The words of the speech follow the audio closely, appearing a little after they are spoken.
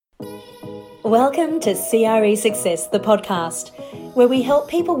Welcome to CRE Success, the podcast, where we help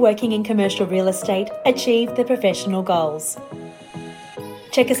people working in commercial real estate achieve their professional goals.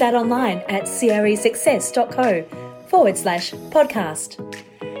 Check us out online at cresuccess.co/podcast.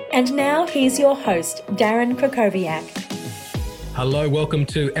 And now here's your host, Darren Krakowiak. Hello, welcome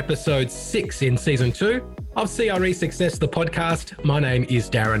to episode 6 in season 2 of CRE Success, the podcast. My name is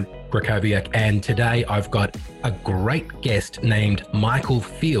Darren Krakowiak, and today I've got a great guest named Michael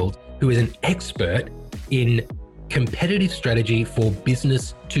Field, who is an expert in competitive strategy for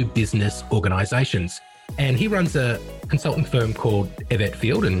business-to-business organizations. And he runs a consulting firm called Evet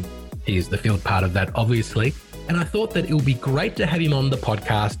Field, and he is the field part of that, obviously. And I thought that it would be great to have him on the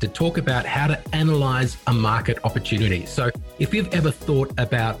podcast to talk about how to analyze a market opportunity. So if you've ever thought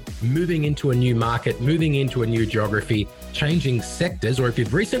about moving into a new market, moving into a new geography, changing sectors, or if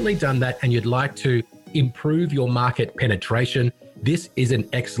you've recently done that and you'd like to improve your market penetration, this is an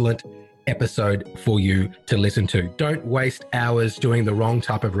excellent episode for you to listen to. Don't waste hours doing the wrong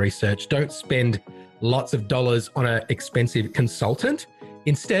type of research. Don't spend lots of dollars on an expensive consultant.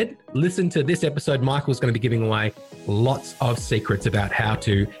 Instead, listen to this episode. Michael's going to be giving away lots of secrets about how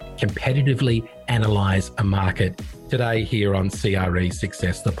to competitively analyze a market today here on CRE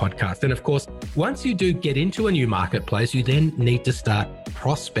Success, the podcast. And of course, once you do get into a new marketplace, you then need to start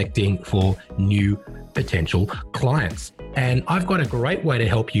prospecting for new potential clients. And I've got a great way to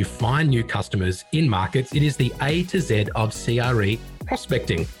help you find new customers in markets. It is the A to Z of CRE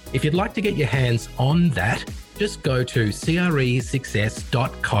prospecting. If you'd like to get your hands on that, just go to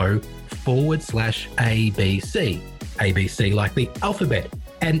cresuccess.co/ABC. ABC like the alphabet.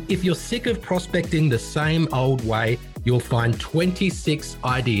 And if you're sick of prospecting the same old way, you'll find 26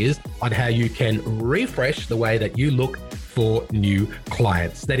 ideas on how you can refresh the way that you look for new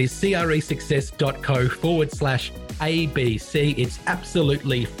clients. That is cresuccess.co/ABC. It's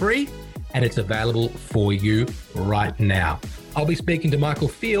absolutely free and it's available for you right now. I'll be speaking to Michael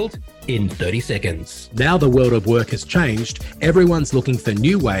Field in 30 seconds. Now the world of work has changed. Everyone's looking for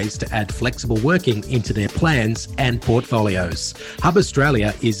new ways to add flexible working into their plans and portfolios. Hub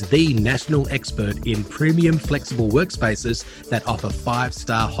Australia is the national expert in premium flexible workspaces that offer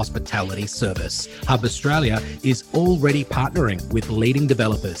 5-star hospitality service. Hub Australia is already partnering with leading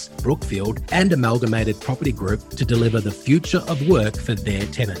developers, Brookfield and Amalgamated Property Group, to deliver the future of work for their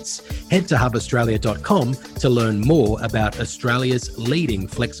tenants. Head to hubaustralia.com to learn more about Australia's leading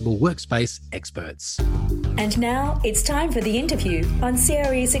flexible workspace experts. And now it's time for the interview on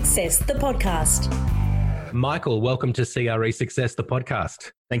CRE Success, the podcast. Michael, welcome to CRE Success, the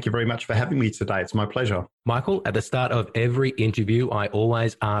podcast. Thank you very much for having me today. It's my pleasure. Michael, at the start of every interview, I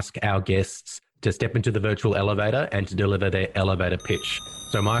always ask our guests to step into the virtual elevator and to deliver their elevator pitch.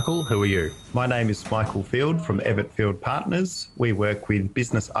 So Michael, who are you? My name is Michael Field from Evet Field Partners. We work with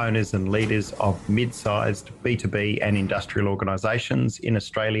business owners and leaders of mid-sized B2B and industrial organisations in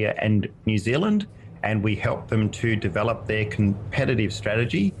Australia and New Zealand, and we help them to develop their competitive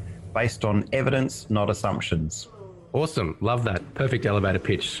strategy based on evidence, not assumptions. Awesome. Love that. Perfect elevator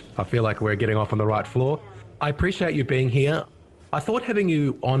pitch. I feel like we're getting off on the right floor. I appreciate you being here. I thought having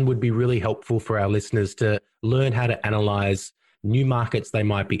you on would be really helpful for our listeners to learn how to analyse new markets they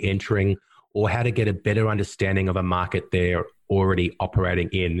might be entering, or how to get a better understanding of a market they're already operating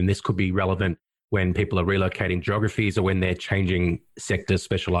in. And this could be relevant when people are relocating geographies or when they're changing sector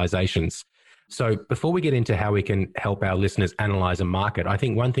specializations. So before we get into how we can help our listeners analyze a market, I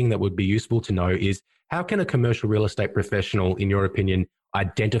think one thing that would be useful to know is, how can a commercial real estate professional, in your opinion,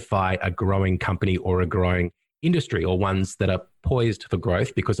 identify a growing company or a growing industry, or ones that are poised for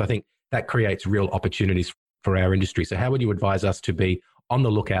growth? Because I think that creates real opportunities for our industry. So how would you advise us to be on the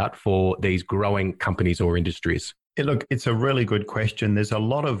lookout for these growing companies or industries? Look, it's a really good question. There's a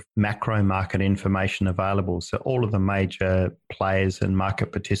lot of macro market information available. So all of the major players and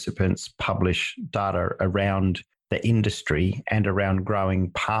market participants publish data around the industry and around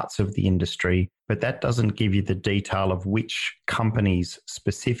growing parts of the industry, but that doesn't give you the detail of which companies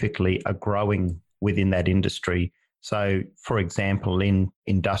specifically are growing within that industry. So, for example, in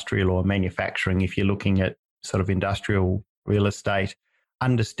industrial or manufacturing, if you're looking at sort of industrial real estate,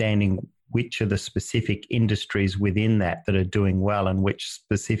 understanding which are the specific industries within that are doing well and which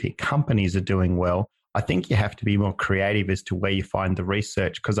specific companies are doing well, I think you have to be more creative as to where you find the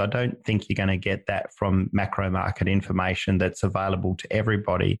research, because I don't think you're going to get that from macro market information that's available to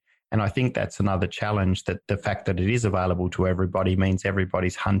everybody. And I think that's another challenge, that the fact that it is available to everybody means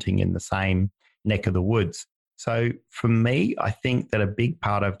everybody's hunting in the same neck of the woods. So for me, I think that a big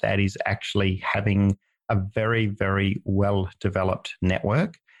part of that is actually having a very, very well-developed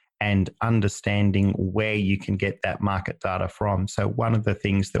network and understanding where you can get that market data from. So one of the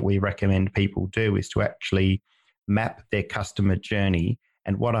things that we recommend people do is to actually map their customer journey.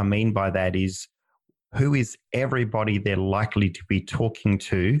 And what I mean by that is, who is everybody they're likely to be talking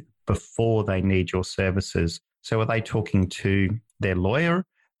to before they need your services? So are they talking to their lawyer,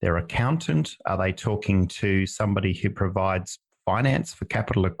 their accountant? Are they talking to somebody who provides finance for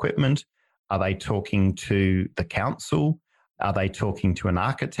capital equipment? Are they talking to the council? Are they talking to an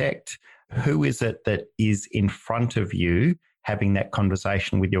architect? Who is it that is in front of you having that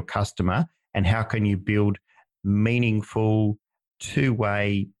conversation with your customer? And how can you build meaningful,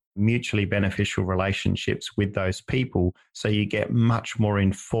 two-way, mutually beneficial relationships with those people so you get much more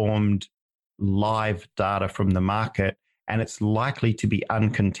informed live data from the market, and it's likely to be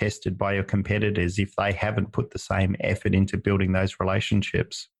uncontested by your competitors if they haven't put the same effort into building those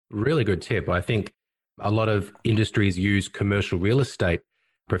relationships. Really good tip. I think a lot of industries use commercial real estate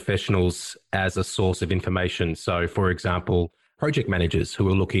professionals as a source of information. So, for example, project managers who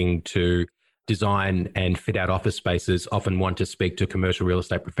are looking to design and fit out office spaces often want to speak to commercial real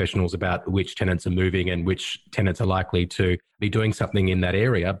estate professionals about which tenants are moving and which tenants are likely to be doing something in that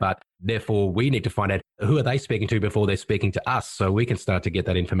area. But therefore, we need to find out who are they speaking to before they're speaking to us, so we can start to get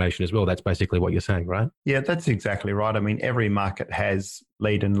that information as well. That's basically what you're saying, right? Yeah, that's exactly right. I mean, every market has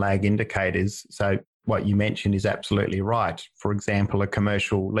lead and lag indicators. So what you mentioned is absolutely right. For example, a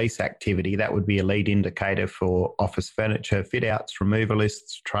commercial lease activity, that would be a lead indicator for office furniture, fit outs,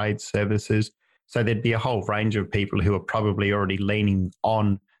 removalists, trade services. So there'd be a whole range of people who are probably already leaning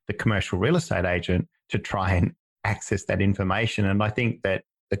on the commercial real estate agent to try and access that information. And I think that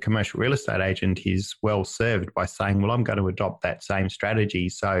the commercial real estate agent is well served by saying, well, I'm going to adopt that same strategy.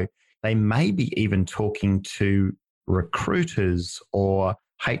 So they may be even talking to recruiters or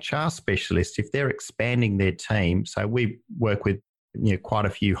HR specialists if they're expanding their team. So we work with quite a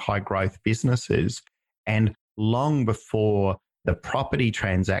few high growth businesses, and long before the property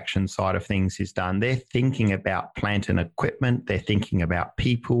transaction side of things is done, they're thinking about plant and equipment, they're thinking about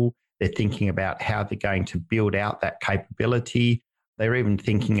people, they're thinking about how they're going to build out that capability. They're even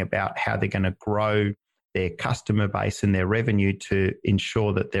thinking about how they're going to grow their customer base and their revenue to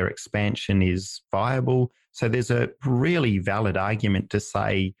ensure that their expansion is viable. So there's a really valid argument to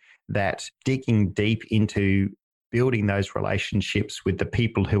say that digging deep into building those relationships with the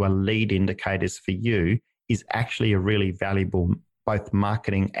people who are lead indicators for you is actually a really valuable both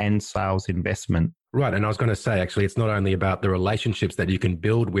marketing and sales investment. Right. And I was going to say, actually, it's not only about the relationships that you can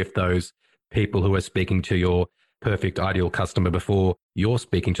build with those people who are speaking to your perfect ideal customer before you're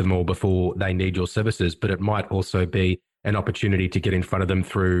speaking to them or before they need your services, but it might also be an opportunity to get in front of them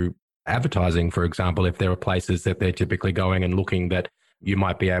through advertising, for example, if there are places that they're typically going and looking that you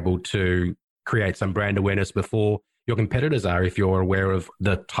might be able to create some brand awareness before your competitors are, if you're aware of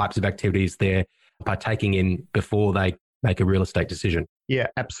the types of activities they're partaking in before they make a real estate decision. Yeah,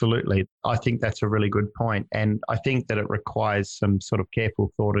 absolutely. I think that's a really good point. And I think that it requires some sort of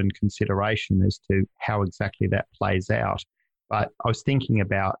careful thought and consideration as to how exactly that plays out. But I was thinking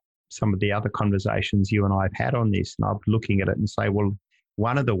about some of the other conversations you and I have had on this, and I'm looking at it and say, well,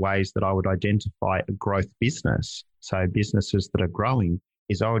 one of the ways that I would identify a growth business, so businesses that are growing,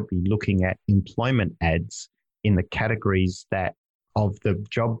 is I would be looking at employment ads in the categories that of the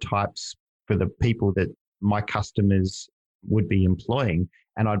job types for the people that my customers would be employing.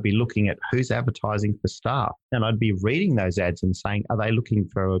 And I'd be looking at who's advertising for staff. And I'd be reading those ads and saying, are they looking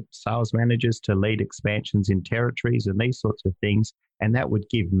for sales managers to lead expansions in territories and these sorts of things? And that would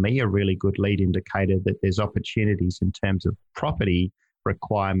give me a really good lead indicator that there's opportunities in terms of property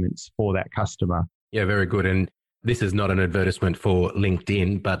requirements for that customer. Yeah, very good. And this is not an advertisement for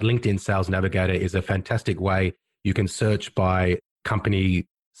LinkedIn, but LinkedIn Sales Navigator is a fantastic way you can search by company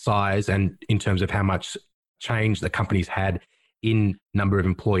size and in terms of how much change the company's had in number of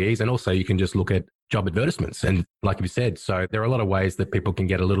employees. And also you can just look at job advertisements. And like you said, so there are a lot of ways that people can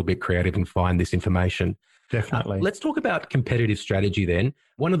get a little bit creative and find this information. Definitely. Let's talk about competitive strategy then.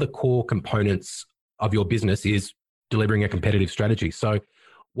 One of the core components of your business is delivering a competitive strategy. So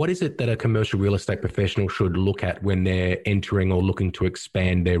what is it that a commercial real estate professional should look at when they're entering or looking to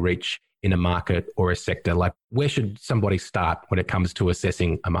expand their reach in a market or a sector? Like, where should somebody start when it comes to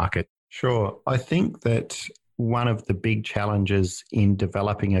assessing a market? Sure. I think that one of the big challenges in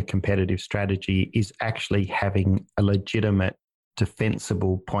developing a competitive strategy is actually having a legitimate,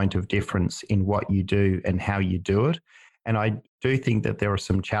 defensible point of difference in what you do and how you do it. And I do think that there are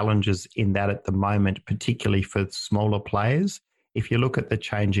some challenges in that at the moment, particularly for smaller players. If you look at the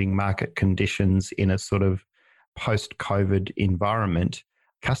changing market conditions in a sort of post-COVID environment,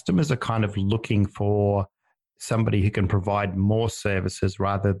 customers are kind of looking for somebody who can provide more services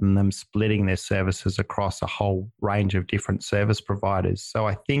rather than them splitting their services across a whole range of different service providers. So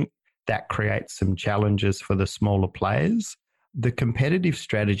I think that creates some challenges for the smaller players. The competitive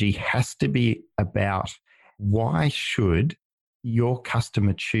strategy has to be about why should your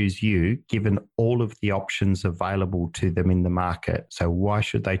customer choose you given all of the options available to them in the market? So why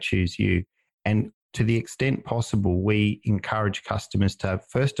should they choose you? And to the extent possible, we encourage customers to,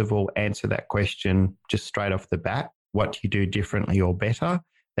 first of all, answer that question just straight off the bat. What do you do differently or better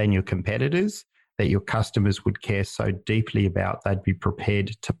than your competitors that your customers would care so deeply about they'd be prepared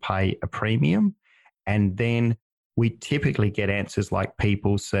to pay a premium? And then we typically get answers like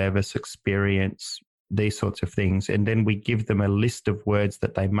people, service, experience, these sorts of things. And then we give them a list of words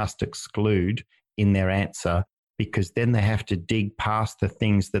that they must exclude in their answer, because then they have to dig past the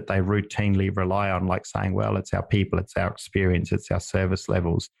things that they routinely rely on, like saying, well, it's our people, it's our experience, it's our service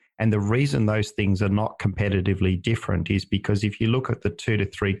levels. And the reason those things are not competitively different is because if you look at the 2 to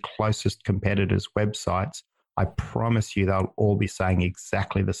 3 closest competitors' websites, I promise you they'll all be saying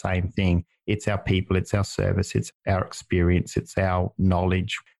exactly the same thing. It's our people, it's our service, it's our experience, it's our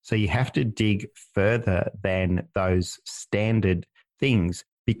knowledge. So you have to dig further than those standard things,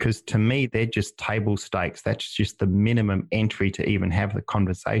 because to me, they're just table stakes. That's just the minimum entry to even have the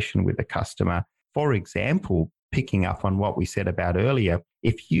conversation with a customer. For example, picking up on what we said about earlier,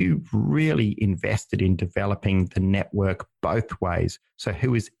 if you really invested in developing the network both ways, so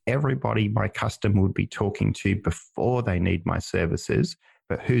who is everybody my customer would be talking to before they need my services,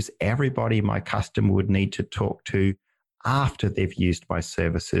 but who's everybody my customer would need to talk to after they've used my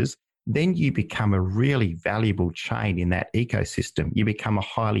services, then you become a really valuable chain in that ecosystem. You become a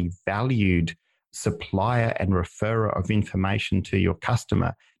highly valued supplier and referrer of information to your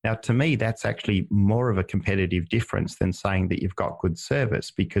customer. Now, to me, that's actually more of a competitive difference than saying that you've got good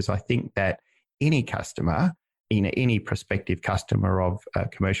service, because I think that any customer, any prospective customer of a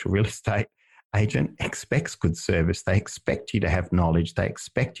commercial real estate agent expects good service. They expect you to have knowledge. They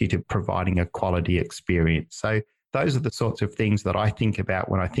expect you to providing a quality experience. So those are the sorts of things that I think about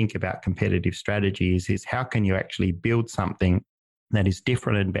when I think about competitive strategies, is how can you actually build something that is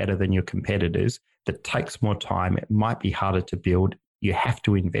different and better than your competitors, that takes more time. It might be harder to build. You have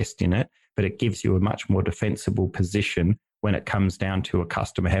to invest in it, but it gives you a much more defensible position when it comes down to a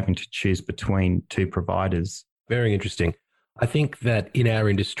customer having to choose between 2 providers. Very interesting. I think that in our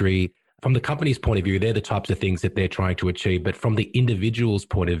industry, from the company's point of view, they're the types of things that they're trying to achieve. But from the individual's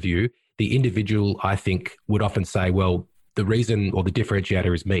point of view, the individual, I think, would often say, well, the reason or the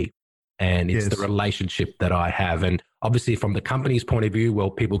differentiator is me. And it's the relationship that I have. And obviously from the company's point of view, well,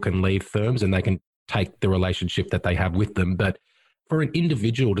 people can leave firms and they can take the relationship that they have with them. But for an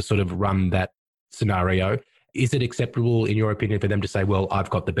individual to sort of run that scenario, is it acceptable, in your opinion, for them to say, well, I've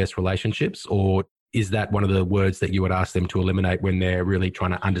got the best relationships? Or is that one of the words that you would ask them to eliminate when they're really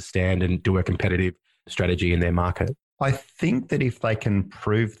trying to understand and do a competitive strategy in their market? I think that if they can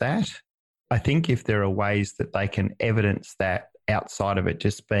prove that, I think if there are ways that they can evidence that outside of it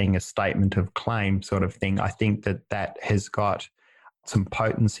just being a statement of claim sort of thing, I think that that has got some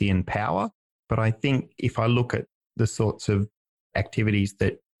potency and power. But I think if I look at the sorts of activities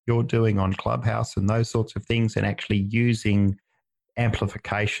that you're doing on Clubhouse and those sorts of things, and actually using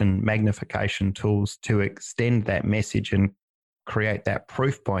amplification, magnification tools to extend that message and create that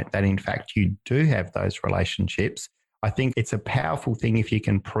proof point that in fact you do have those relationships, I think it's a powerful thing if you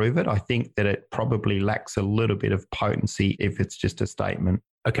can prove it. I think that it probably lacks a little bit of potency if it's just a statement.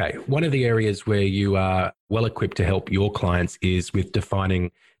 Okay. One of the areas where you are well equipped to help your clients is with defining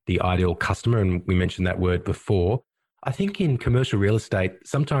the ideal customer. And we mentioned that word before. I think in commercial real estate,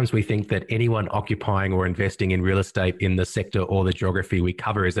 sometimes we think that anyone occupying or investing in real estate in the sector or the geography we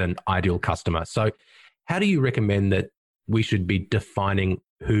cover is an ideal customer. So how do you recommend that we should be defining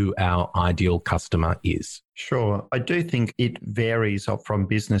who our ideal customer is? Sure. I do think it varies from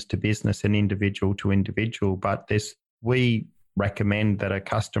business to business and individual to individual, but we recommend that a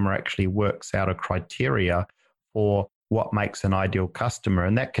customer actually works out a criteria for what makes an ideal customer.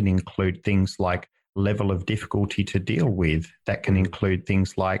 And that can include things like level of difficulty to deal with. That can include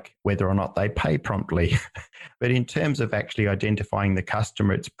things like whether or not they pay promptly. But in terms of actually identifying the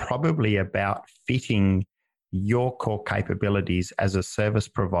customer, it's probably about fitting your core capabilities as a service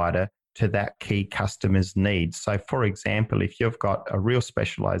provider to that key customer's needs. So for example, if you've got a real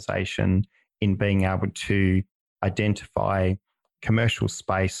specialization in being able to identify commercial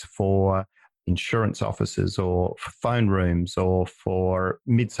space for insurance offices or for phone rooms or for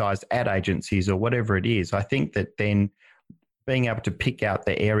mid-sized ad agencies or whatever it is, I think that then being able to pick out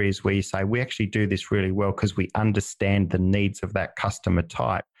the areas where you say, we actually do this really well because we understand the needs of that customer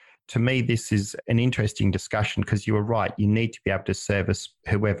type. to me, this is an interesting discussion because you were right. You need to be able to service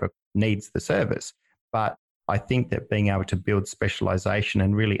whoever needs the service. But I think that being able to build specialization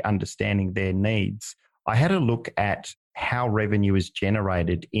and really understanding their needs, I had a look at how revenue is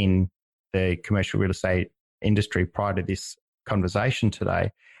generated in the commercial real estate industry prior to this conversation today.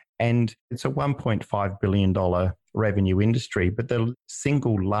 And it's a $1.5 billion revenue industry, but the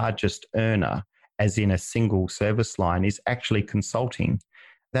single largest earner, as in a single service line, is actually consulting.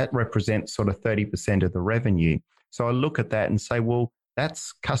 That represents sort of 30% of the revenue. So I look at that and say, well,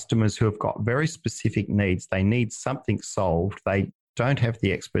 that's customers who have got very specific needs. They need something solved. They don't have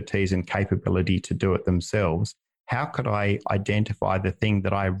the expertise and capability to do it themselves. How could I identify the thing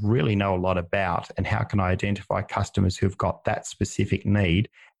that I really know a lot about? And how can I identify customers who've got that specific need?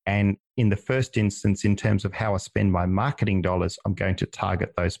 And in the first instance, in terms of how I spend my marketing dollars, I'm going to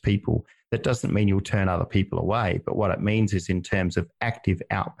target those people. That doesn't mean you'll turn other people away. But what it means is in terms of active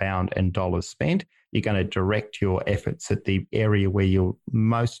outbound and dollars spent, you're going to direct your efforts at the area where you're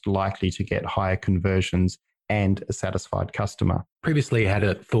most likely to get higher conversions and a satisfied customer. Previously, I had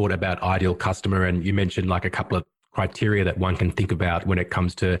a thought about ideal customer, and you mentioned like a couple of criteria that one can think about when it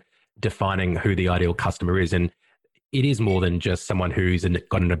comes to defining who the ideal customer is. And it is more than just someone who's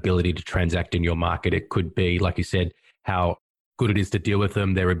got an ability to transact in your market. It could be, like you said, how good it is to deal with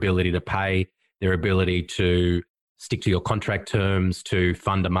them, their ability to pay, their ability to stick to your contract terms, to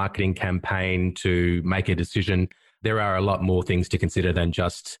fund a marketing campaign, to make a decision. There are a lot more things to consider than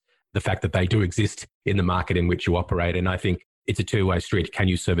just the fact that they do exist in the market in which you operate. And I think it's a two-way street. Can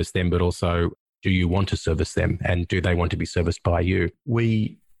you service them, but also do you want to service them, and do they want to be serviced by you?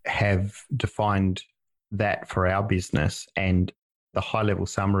 We have defined that for our business, and the high-level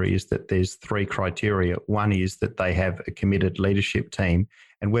summary is that there's three criteria. One is that they have a committed leadership team,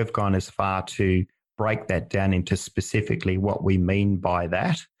 and we've gone as far to break that down into specifically what we mean by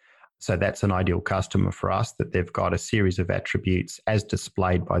that. So that's an ideal customer for us, that they've got a series of attributes as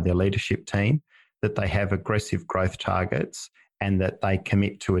displayed by their leadership team, that they have aggressive growth targets, and that they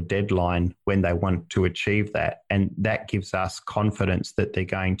commit to a deadline when they want to achieve that. And that gives us confidence that they're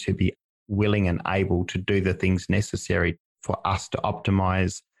going to be willing and able to do the things necessary for us to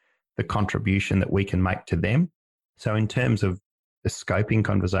optimize the contribution that we can make to them. So in terms of the scoping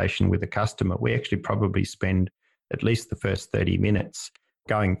conversation with a customer, we actually probably spend at least the first 30 minutes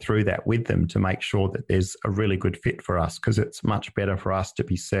going through that with them to make sure that there's a really good fit for us, because it's much better for us to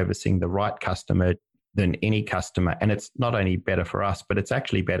be servicing the right customer than any customer. And it's not only better for us, but it's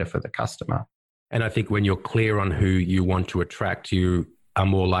actually better for the customer. And I think when you're clear on who you want to attract, you are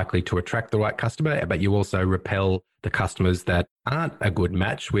more likely to attract the right customer, but you also repel the customers that aren't a good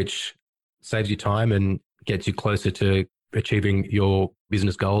match, which saves you time and gets you closer to achieving your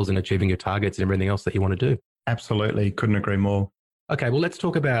business goals and achieving your targets and everything else that you want to do. Absolutely. Couldn't agree more. Okay, well, let's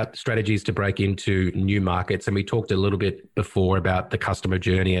talk about strategies to break into new markets. And we talked a little bit before about the customer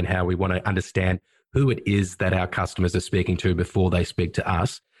journey and how we want to understand who it is that our customers are speaking to before they speak to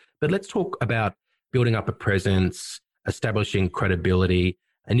us. But let's talk about building up a presence, establishing credibility,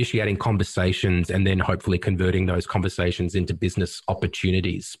 initiating conversations, and then hopefully converting those conversations into business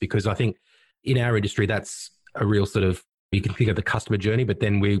opportunities. Because I think in our industry, that's a real sort of, you can think of the customer journey, but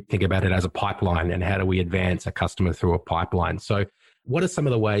then we think about it as a pipeline, and how do we advance a customer through a pipeline? So what are some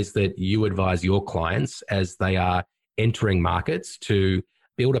of the ways that you advise your clients as they are entering markets to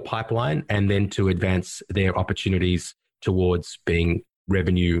build a pipeline and then to advance their opportunities towards being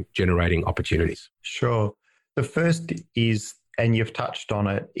revenue generating opportunities? Sure. The first is, and you've touched on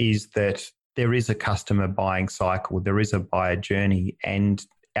it, is that there is a customer buying cycle, there is a buyer journey, and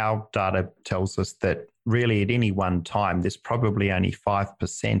our data tells us that really at any one time, there's probably only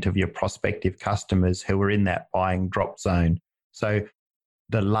 5% of your prospective customers who are in that buying drop zone. So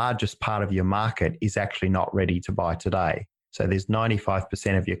the largest part of your market is actually not ready to buy today. So there's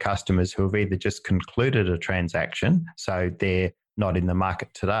 95% of your customers who have either just concluded a transaction, so they're not in the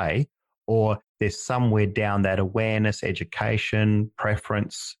market today, or they're somewhere down that awareness, education,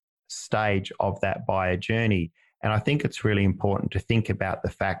 preference stage of that buyer journey. And I think it's really important to think about the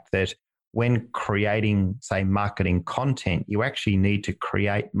fact that when creating, say, marketing content, you actually need to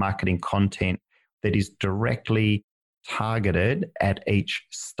create marketing content that is directly targeted at each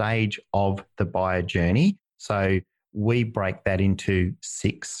stage of the buyer journey. So we break that into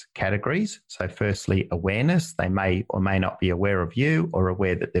 6 categories. So firstly, awareness. They may or may not be aware of you or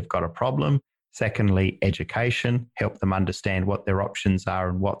aware that they've got a problem. Secondly, education. Help them understand what their options are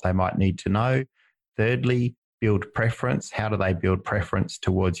and what they might need to know. Thirdly, build preference. How do they build preference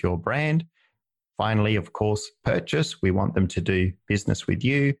towards your brand? Finally, of course, purchase. We want them to do business with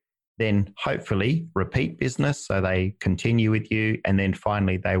you. then hopefully repeat business so they continue with you, and then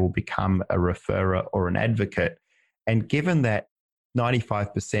finally they will become a referrer or an advocate. And given that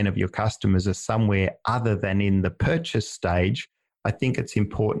 95% of your customers are somewhere other than in the purchase stage, I think it's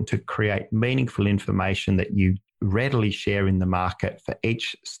important to create meaningful information that you readily share in the market for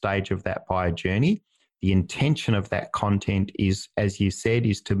each stage of that buyer journey. The intention of that content is, as you said,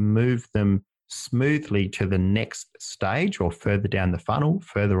 is to move them smoothly to the next stage or further down the funnel,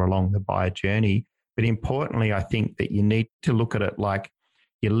 further along the buyer journey. But importantly, I think that you need to look at it like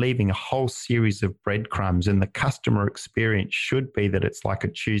you're leaving a whole series of breadcrumbs, and the customer experience should be that it's like a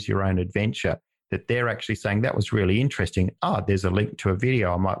choose your own adventure, that they're actually saying that was really interesting. Oh, there's a link to a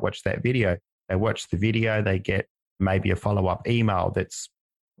video. I might watch that video. They watch the video, they get maybe a follow-up email that's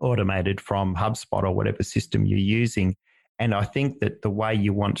automated from HubSpot or whatever system you're using. And I think that the way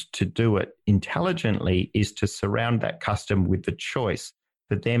you want to do it intelligently is to surround that customer with the choice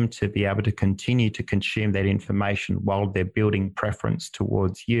for them to be able to continue to consume that information while they're building preference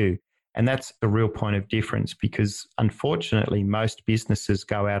towards you. And that's a real point of difference, because unfortunately, most businesses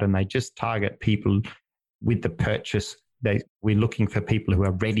go out and they just target people with the purchase. We're looking for people who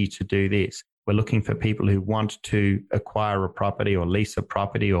are ready to do this. We're looking for people who want to acquire a property or lease a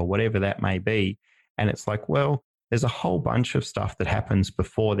property or whatever that may be. And it's like, well, there's a whole bunch of stuff that happens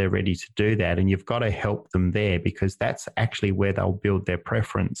before they're ready to do that. And you've got to help them there, because that's actually where they'll build their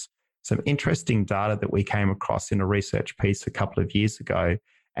preference. Some interesting data that we came across in a research piece a couple of years ago,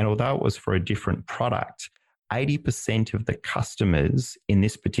 and although it was for a different product, 80% of the customers in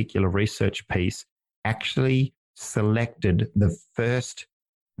this particular research piece actually selected the first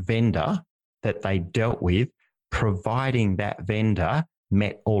vendor that they dealt with, providing that vendor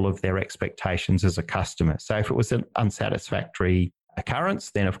met all of their expectations as a customer. So if it was an unsatisfactory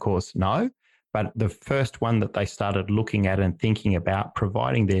occurrence, then of course, no. But the first one that they started looking at and thinking about,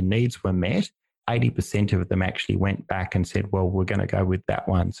 providing their needs were met, 80% of them actually went back and said, well, we're going to go with that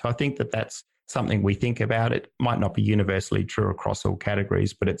one. So I think that that's something we think about. It might not be universally true across all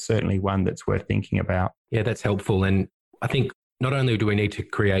categories, but it's certainly one that's worth thinking about. Yeah, that's helpful. And I think not only do we need to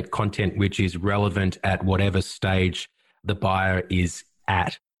create content which is relevant at whatever stage the buyer is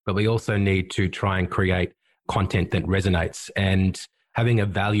at, but we also need to try and create content that resonates. And having a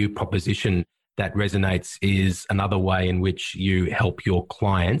value proposition that resonates is another way in which you help your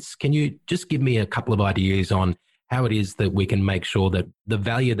clients. Can you just give me a couple of ideas on how it is that we can make sure that the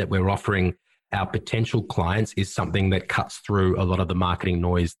value that we're offering our potential clients is something that cuts through a lot of the marketing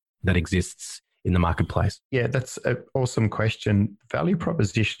noise that exists in the marketplace? Yeah, that's an awesome question. Value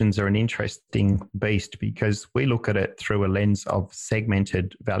propositions are an interesting beast because we look at it through a lens of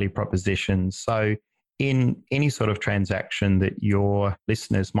segmented value propositions. So in any sort of transaction that your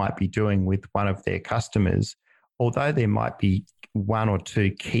listeners might be doing with one of their customers, although there might be one or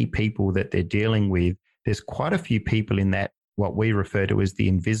two key people that they're dealing with, there's quite a few people in that, what we refer to as the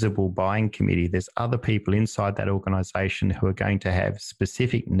invisible buying committee. There's other people inside that organization who are going to have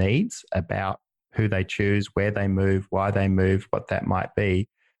specific needs about who they choose, where they move, why they move, what that might be.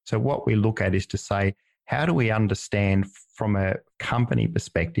 So what we look at is to say, how do we understand from a company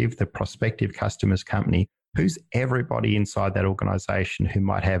perspective, the prospective customer's company, who's everybody inside that organization who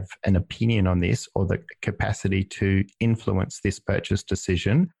might have an opinion on this or the capacity to influence this purchase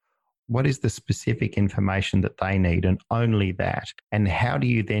decision? What is the specific information that they need, and only that? And how do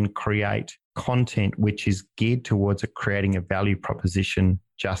you then create content which is geared towards creating a value proposition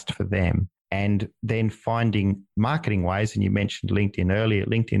just for them? And then finding marketing ways. And you mentioned LinkedIn earlier.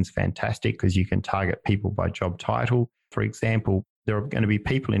 LinkedIn's fantastic because you can target people by job title. For example, there are going to be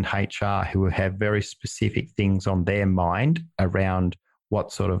people in HR who have very specific things on their mind around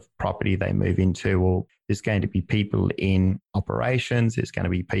what sort of property they move into, or there's going to be people in operations, there's going to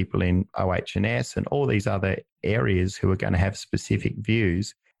be people in OH&S and all these other areas who are going to have specific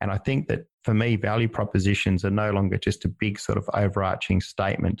views. And I think that for me, value propositions are no longer just a big sort of overarching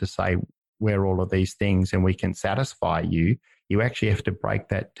statement to say we're all of these things and we can satisfy you. You actually have to break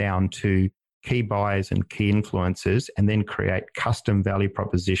that down to key buyers and key influencers and then create custom value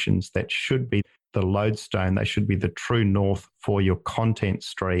propositions that should be the lodestone. They should be the true north for your content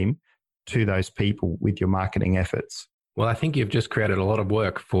stream to those people with your marketing efforts. Well, I think you've just created a lot of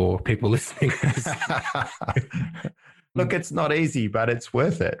work for people listening. Look, it's not easy, but it's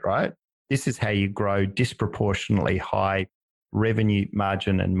worth it, right? This is how you grow disproportionately high revenue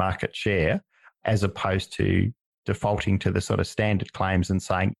margin and market share, as opposed to defaulting to the sort of standard claims and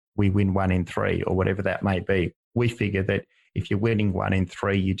saying we win 1 in 3 or whatever that may be. We figure that if you're winning 1 in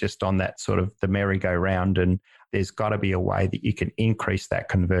 3, you're just on that sort of the merry-go-round, and there's got to be a way that you can increase that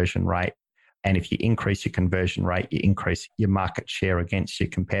conversion rate And if you increase your conversion rate, you increase your market share against your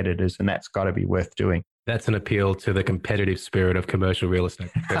competitors, and that's got to be worth doing. That's an appeal to the competitive spirit of commercial real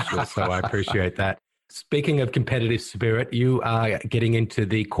estate professionals, so I appreciate that. Speaking of competitive spirit, you are getting into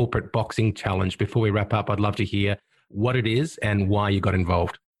the Corporate Boxing Challenge. Before we wrap up, I'd love to hear what it is and why you got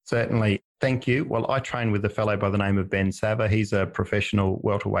involved. Certainly. Thank you. Well, I train with a fellow by the name of Ben Sava. He's a professional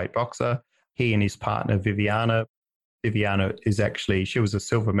welterweight boxer. He and his partner, Viviana she was a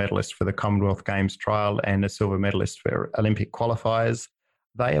silver medalist for the Commonwealth Games trial and a silver medalist for Olympic qualifiers.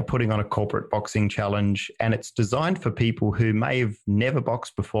 They are putting on a corporate boxing challenge, and it's designed for people who may have never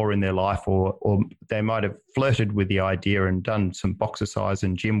boxed before in their life, or they might have flirted with the idea and done some boxercise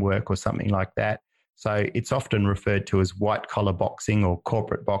and gym work or something like that. So it's often referred to as white collar boxing or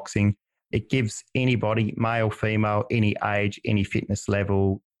corporate boxing. It gives anybody, male, female, any age, any fitness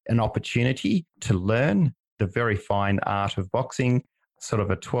level, an opportunity to learn the very fine art of boxing. Sort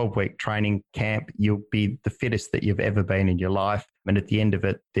of a 12-week training camp. You'll be the fittest that you've ever been in your life. And at the end of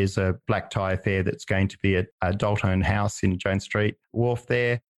it, there's a black tie affair that's going to be at Dalton House in Jones Street Wharf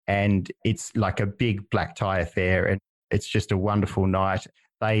there. And it's like a big black tie affair. And it's just a wonderful night.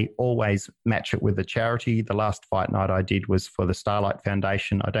 They always match it with a charity. The last fight night I did was for the Starlight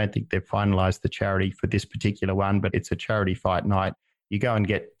Foundation. I don't think they've finalised the charity for this particular one, but it's a charity fight night. You go and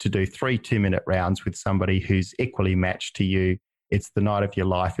get to do 3 2-minute rounds with somebody who's equally matched to you. It's the night of your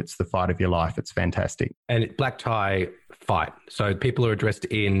life. It's the fight of your life. It's fantastic. And black tie fight. So people are dressed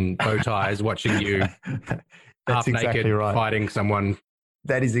in bow ties watching you half naked right. Fighting someone.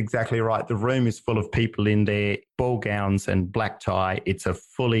 That is exactly right. The room is full of people in there, ball gowns and black tie. It's a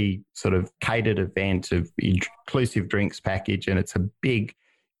fully sort of catered event of inclusive drinks package, and it's a big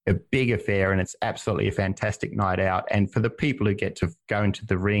affair, and it's absolutely a fantastic night out. And for the people who get to go into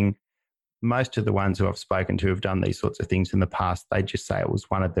the ring, most of the ones who I've spoken to have done these sorts of things in the past. They just say it was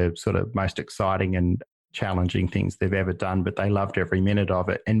one of the sort of most exciting and challenging things they've ever done, but they loved every minute of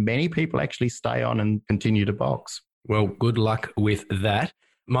it. And many people actually stay on and continue to box. Well, good luck with that.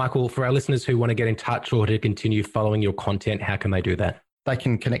 Michael, for our listeners who want to get in touch or to continue following your content, how can they do that? They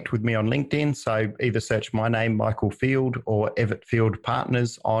can connect with me on LinkedIn. So either search my name, Michael Field, or Evatt Field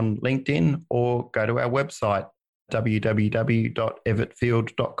Partners on LinkedIn, or go to our website,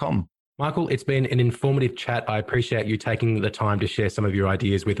 www.evattfield.com. Michael, it's been an informative chat. I appreciate you taking the time to share some of your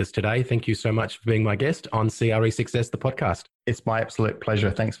ideas with us today. Thank you so much for being my guest on CRE Success, the podcast. It's my absolute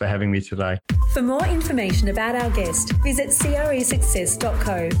pleasure. Thanks for having me today. For more information about our guest, visit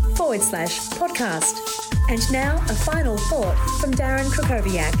cresuccess.co/podcast. And now a final thought from Darren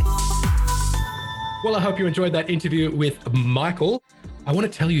Krakowiak. Well, I hope you enjoyed that interview with Michael. I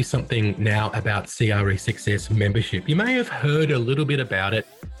want to tell you something now about CRE Success membership. You may have heard a little bit about it.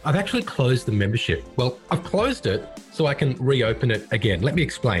 I've actually closed the membership. Well, I've closed it so I can reopen it again. Let me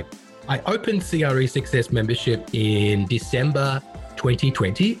explain. I opened CRE Success membership in December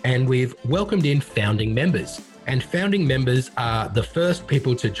 2020, and we've welcomed in founding members. And founding members are the first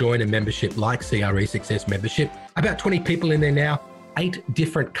people to join a membership like CRE Success membership. About 20 people in there now, 8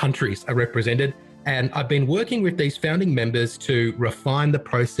 different countries are represented. And I've been working with these founding members to refine the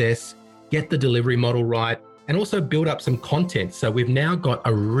process, get the delivery model right, and also build up some content. So we've now got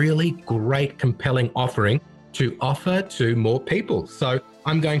a really great, compelling offering to offer to more people. So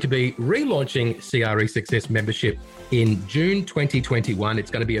I'm going to be relaunching CRE Success membership in June 2021.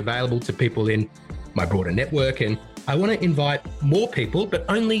 It's going to be available to people in my broader network, and I want to invite more people, but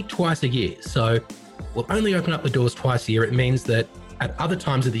only twice a year. So we'll only open up the doors twice a year. It means that at other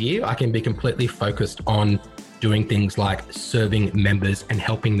times of the year, I can be completely focused on doing things like serving members and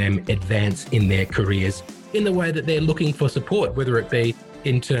helping them advance in their careers in the way that they're looking for support, whether it be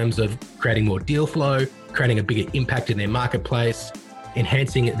in terms of creating more deal flow, creating a bigger impact in their marketplace,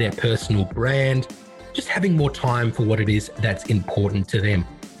 enhancing their personal brand, just having more time for what it is that's important to them.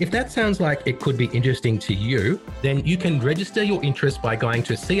 If that sounds like it could be interesting to you, then you can register your interest by going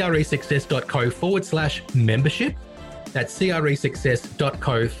to cresuccess.co/membership. That's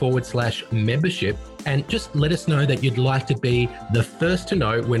cresuccess.co/membership. And just let us know that you'd like to be the first to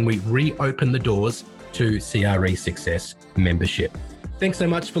know when we reopen the doors to CRE Success membership. Thanks so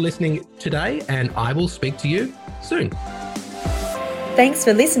much for listening today, and I will speak to you soon. Thanks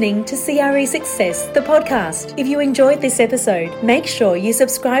for listening to CRE Success, the podcast. If you enjoyed this episode, make sure you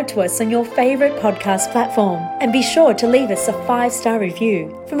subscribe to us on your favourite podcast platform and be sure to leave us a 5-star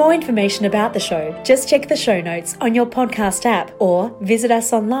review. For more information about the show, just check the show notes on your podcast app or visit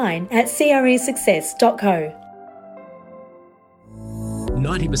us online at cresuccess.co.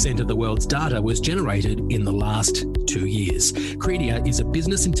 90% of the world's data was generated in the last 2 years. Credia is a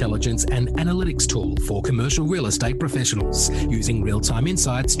business intelligence and analytics tool for commercial real estate professionals. Using real-time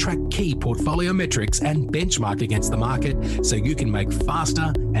insights, track key portfolio metrics and benchmark against the market so you can make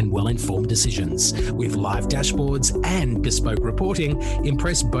faster and well-informed decisions. With live dashboards and bespoke reporting,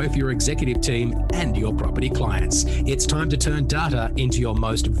 impress both your executive team and your property clients. It's time to turn data into your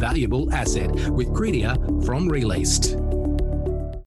most valuable asset with Credia from Released.